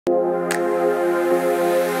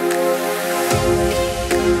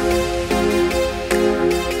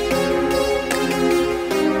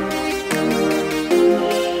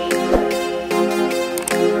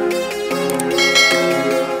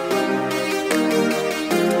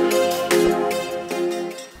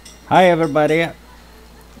Hi everybody.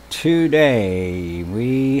 Today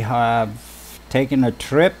we have taken a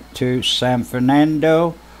trip to San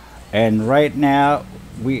Fernando, and right now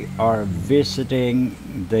we are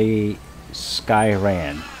visiting the Sky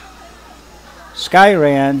Ranch. Sky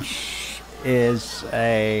Ranch is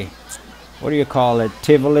a, what do you call it,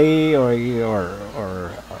 Tivoli, or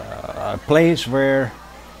a place where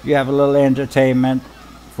you have a little entertainment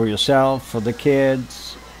for yourself, for the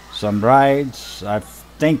kids, some rides. I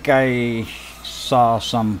think I saw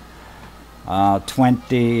some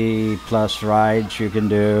 20 plus rides you can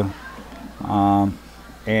do,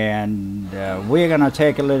 and we're gonna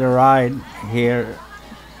take a little ride here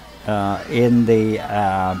in the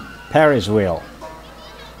Paris wheel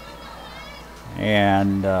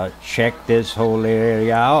and check this whole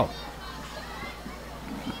area out.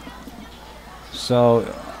 So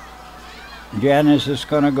Janice is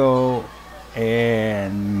gonna go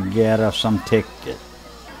and get us some ticket.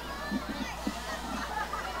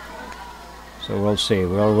 So we'll see.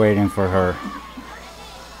 We're waiting for her.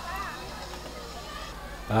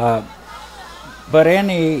 But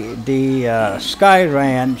the Sky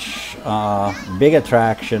Ranch big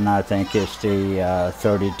attraction, I think, is the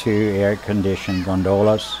 32 air-conditioned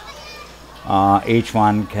gondolas. Each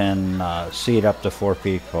one can seat up to 4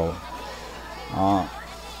 people.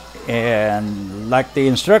 And like the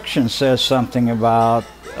instruction says something about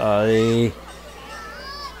the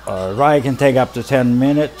ride can take up to 10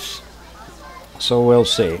 minutes. So we'll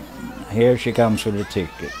see. Here she comes with the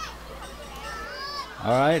ticket.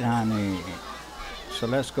 All right, honey. So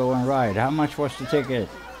let's go and ride. How much was the ticket?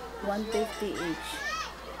 $150 each.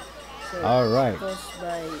 So all right. It goes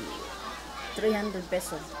by 300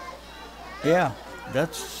 pesos. Yeah,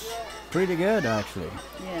 that's pretty good actually.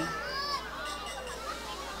 Yeah.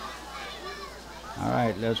 All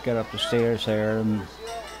right, let's get up the stairs here and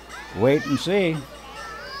wait and see.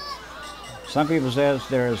 Some people says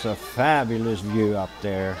there's a fabulous view up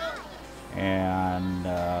there, and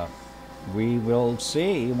we will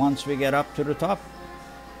see once we get up to the top.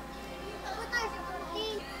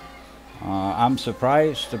 I'm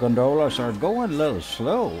surprised the gondolas are going a little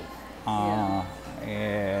slow,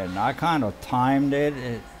 and I kind of timed it,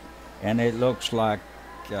 and it looks like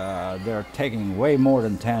they're taking way more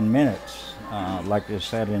than 10 minutes, like they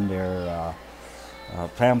said in their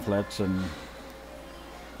pamphlets and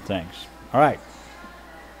things. All right.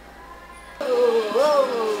 Whoa,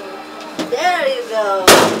 there you go.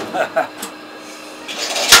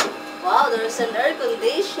 Wow, there's an air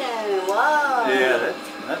condition. Wow. Yeah,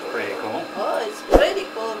 that's pretty cool. Oh, it's pretty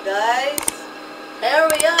cool, guys. Here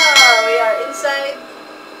we are. We are inside,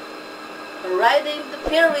 riding the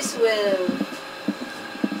Paris wheel.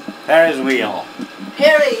 Paris wheel.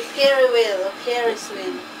 Paris wheel. Paris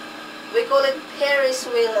wheel. We call it Paris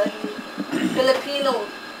wheel in Filipino.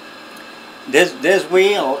 This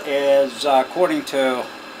wheel is, according to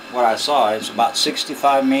what I saw, it's about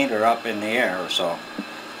 65 meters up in the air or so.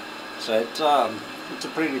 So it's a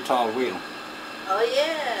pretty tall wheel. Oh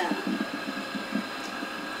yeah.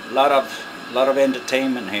 A lot of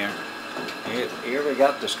entertainment here. Here we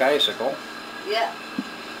got the Skycicle. Yeah.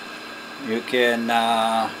 You can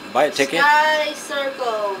buy a ticket. Sky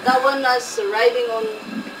Circle. That one is riding on.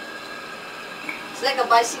 It's like a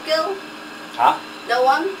bicycle. Huh? That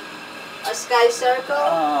one. A Sky Circle.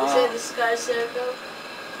 Is it the Uh, Sky Circle?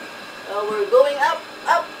 We're going up,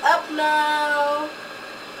 up, up now.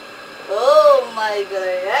 Oh my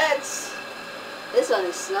God! This one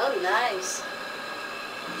is so nice.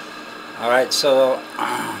 all right, so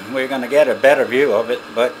we're going to get a better view of it,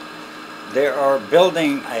 but they are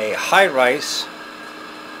building a high-rise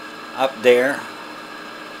up there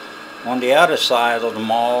on the other side of the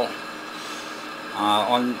mall.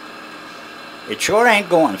 It sure ain't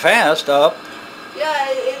going fast up.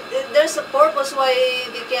 Yeah, there's a purpose why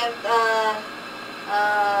they can't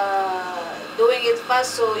doing it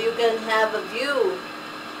fast, so you can have a view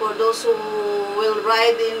for those who will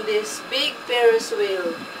ride in this big Ferris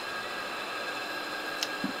wheel.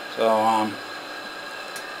 So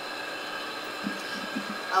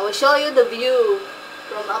I will show you the view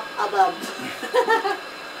from up above.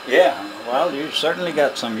 yeah, well, you certainly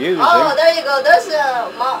got some views Oh, here. there you go. There's a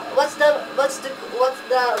what's the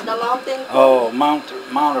mountain Oh, called?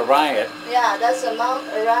 Mount Orion. Yeah, that's a Mount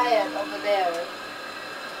Orion over there.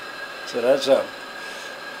 So that's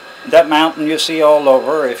that mountain you see all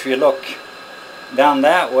over. If you look down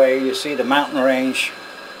that way, you see the mountain range.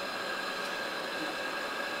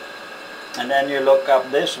 And then you look up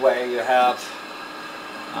this way, you have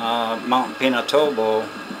Mount Pinatubo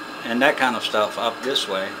and that kind of stuff up this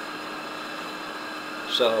way.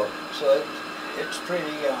 So it's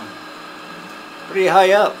pretty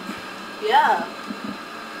high up. Yeah.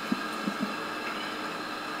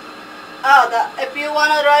 Oh, if you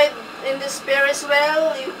wanna ride in this Ferris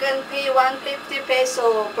wheel, you can pay 150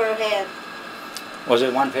 peso per head. Was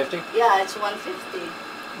it 150? Yeah, it's 150.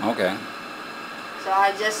 Okay. So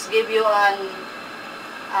I just give you an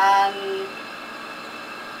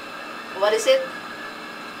what is it?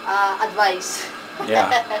 Advice.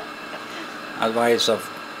 Yeah. Advice of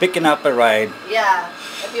picking up a ride. Yeah,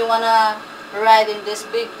 if you wanna ride in this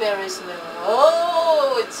big Ferris wheel.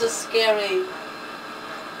 Oh, it's so scary.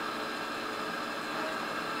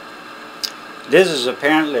 This is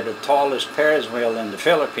apparently the tallest Ferris wheel in the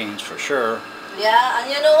Philippines for sure. Yeah, and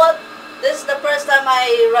you know what? This is the first time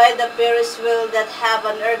I ride the Ferris wheel that have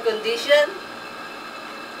an air condition.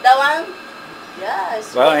 That one? Yeah.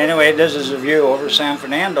 It's Well, really anyway, this is a view over San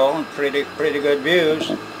Fernando, and pretty good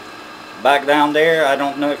views. Back down there, I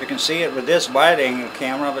don't know if you can see it with this wide-angle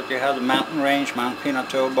camera, but you have the mountain range, Mount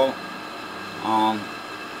Pinatubo,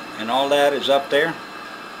 and all that is up there.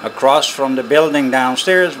 Across from the building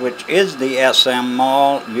downstairs, which is the SM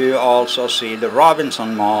Mall, you also see the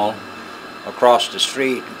Robinson Mall across the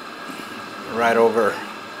street, right over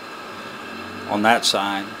on that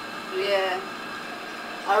side. Yeah.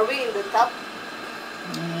 Are we in the top?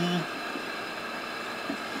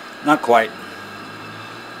 Not quite.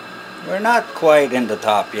 We're not quite in the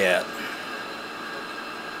top yet.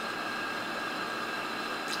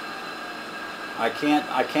 I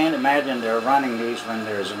can't imagine they're running these when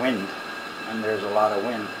there's wind, when there's a lot of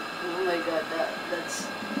wind. Oh my God, that's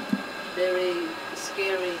very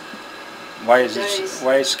scary. Why is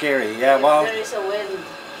it scary? Yeah, well, there is a wind.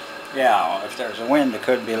 yeah, if there's a wind it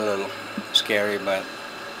could be a little scary, but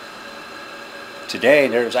today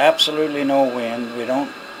there's absolutely no wind. We don't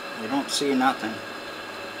see nothing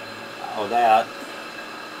of that.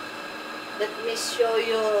 Let me show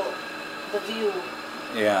you the view.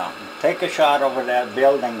 Yeah, take a shot over that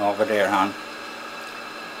building over there, hon.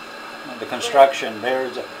 The construction.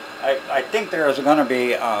 I think there's going to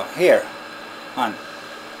be here, hon,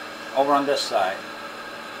 over on this side.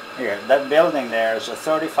 Here, that building there is a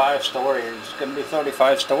 35 story. It's going to be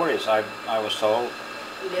 35 stories. I was told.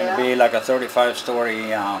 It's going to be like a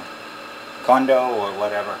 35-story condo or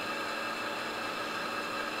whatever.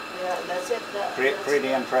 Yeah, that's it.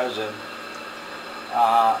 Pretty impressive.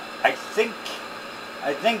 I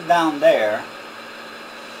think down there,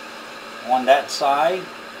 on that side,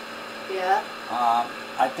 yeah.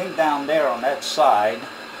 I think down there on that side,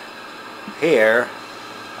 here,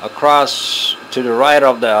 across to the right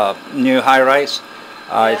of the new high-rise,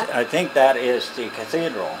 I think that is the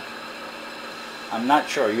cathedral. I'm not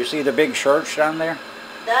sure. You see the big church down there?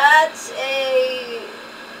 That's a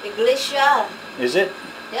iglesia. Is it?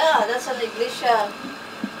 Yeah, that's an iglesia.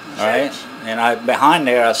 All right. And behind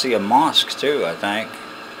there I see a mosque too, I think.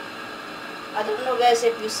 I don't know, guys,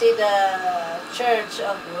 if you see the church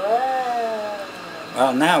of... Wow.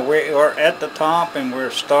 Well, now we're at the top and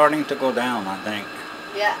we're starting to go down, I think.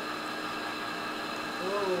 Yeah.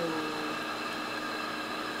 Ooh.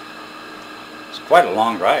 It's quite a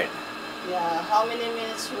long ride. Yeah, how many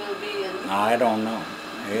minutes will be in? I don't know.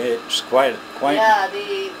 It's quite yeah,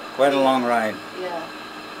 quite a long ride. Yeah.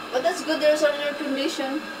 But that's good, there's an air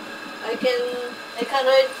condition. I can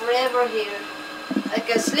ride forever here. I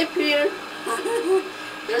can sleep here.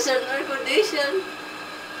 There's an air condition.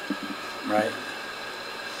 Right.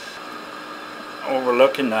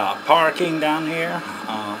 Overlooking the parking down here,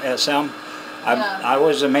 SM. I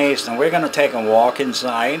was amazed, and we're going to take a walk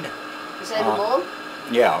inside. Inside the mall?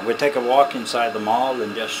 Yeah, we'll take a walk inside the mall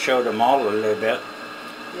and just show the mall a little bit.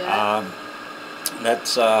 Yeah.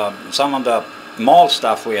 That's some of the mall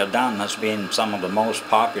stuff we have done has been some of the most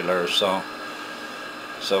popular, so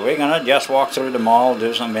we're gonna just walk through the mall,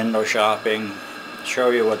 do some window shopping, show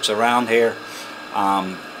you what's around here.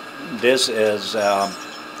 This is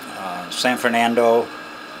San Fernando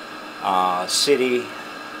City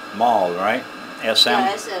Mall, right? SM?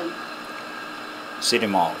 Yeah, SM. City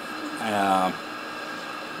Mall.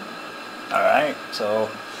 Alright, so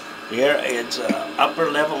here it's upper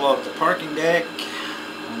level of the parking deck.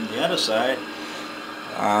 On the other side,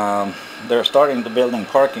 they're starting to building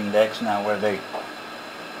parking decks now where they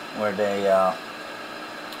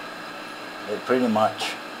pretty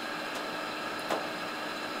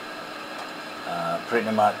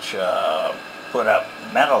much put up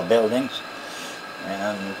metal buildings,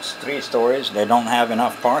 and it's 3 stories. They don't have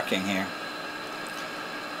enough parking here.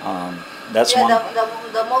 That's one.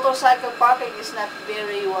 The motorcycle parking is not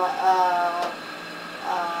very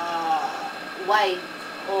wide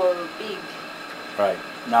or big. Right.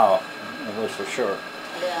 No, it was for sure.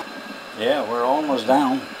 Yeah. Yeah, we're almost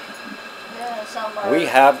down. Yeah. And some are... We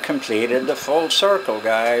have completed the full circle,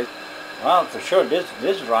 guys. Well, for sure,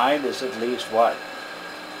 this ride is at least, what,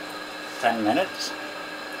 10 minutes?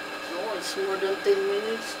 No, it's more than 10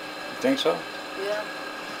 minutes. You think so? Yeah.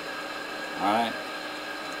 Alright.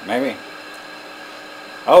 Maybe.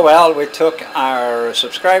 Oh well, we took our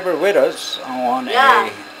subscriber with us on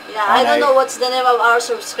Yeah, I don't a... know what's the name of our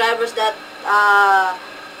subscribers that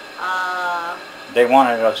They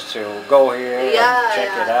wanted us to go here and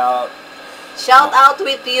check it out. Shout out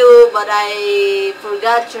with you, but I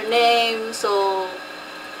forgot your name, so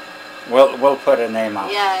We'll put a name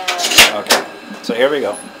out. yeah. Okay. So here we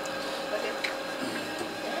go. Okay.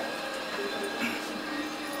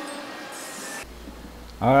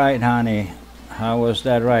 All right, honey. How was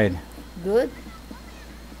that ride? Good.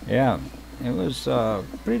 Yeah, it was a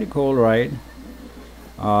pretty cool ride.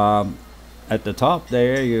 At the top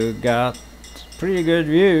there, you got pretty good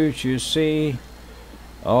views. You see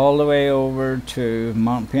all the way over to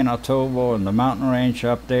Mount Pinatubo and the mountain range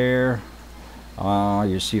up there.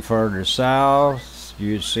 You see further south,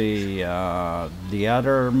 you see the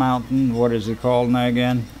other mountain. What is it called now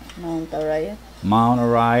again? Mount Arayat. Mount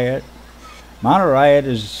Arayat. Mount Arayat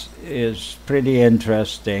is pretty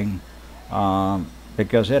interesting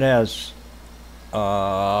because it has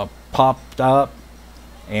popped up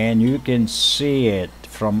and you can see it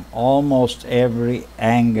from almost every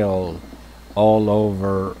angle all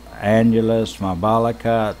over Angeles,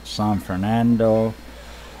 Mabalacat, San Fernando,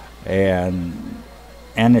 and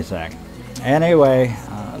anything. Anyway,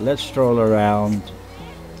 let's stroll around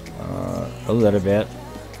a little bit.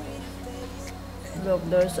 Look,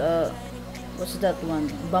 there's a... What's that one?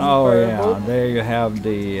 Bumper Oh yeah, boat? there you have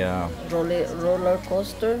the Roller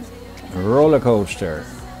coaster. roller coaster.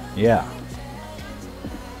 Yeah.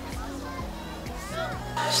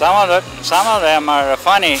 Some of them are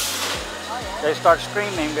funny. They start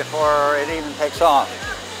screaming before it even takes off.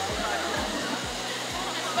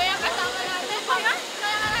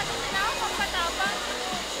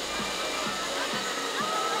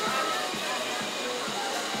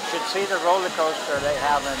 You should see the roller coaster they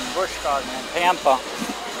have in Busch Garden in Tampa.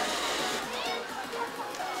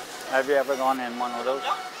 Have you ever gone in one of those?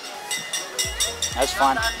 That's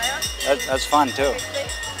fun. That's fun too.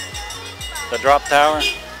 The drop tower.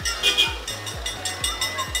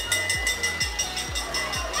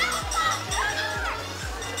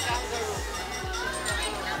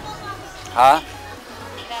 Huh?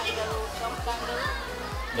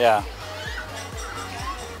 Yeah.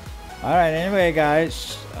 All right, anyway,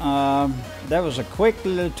 guys, that was a quick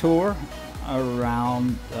little tour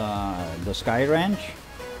around the Sky Ranch,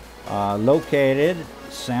 located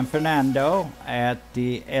San Fernando at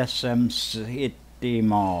the SM City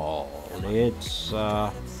Mall. It's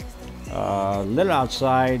a little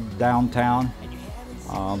outside downtown,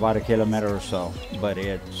 about a kilometer or so, but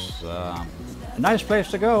it's a nice place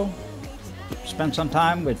to go. Spend some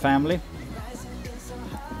time with family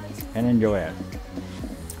and enjoy it.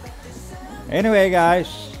 Anyway,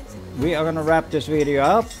 guys, we are going to wrap this video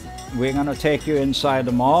up. We're going to take you inside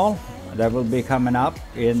the mall. That will be coming up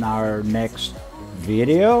in our next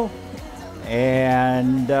video.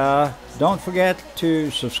 And don't forget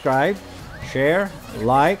to subscribe, share,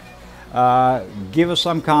 like, give us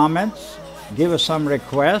some comments, give us some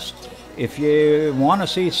requests. If you want to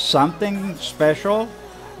see something special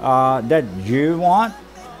that you want,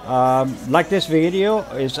 like this video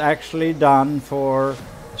is actually done for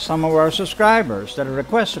some of our subscribers that have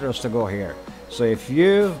requested us to go here. So if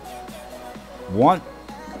you want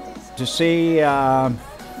to see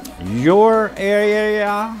your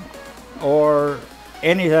area or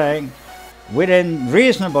anything within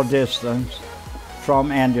reasonable distance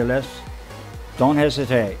from Angeles, don't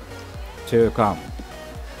hesitate to come.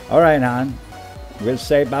 All right, hon. We'll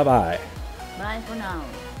say bye-bye. Bye for now.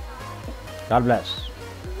 God bless.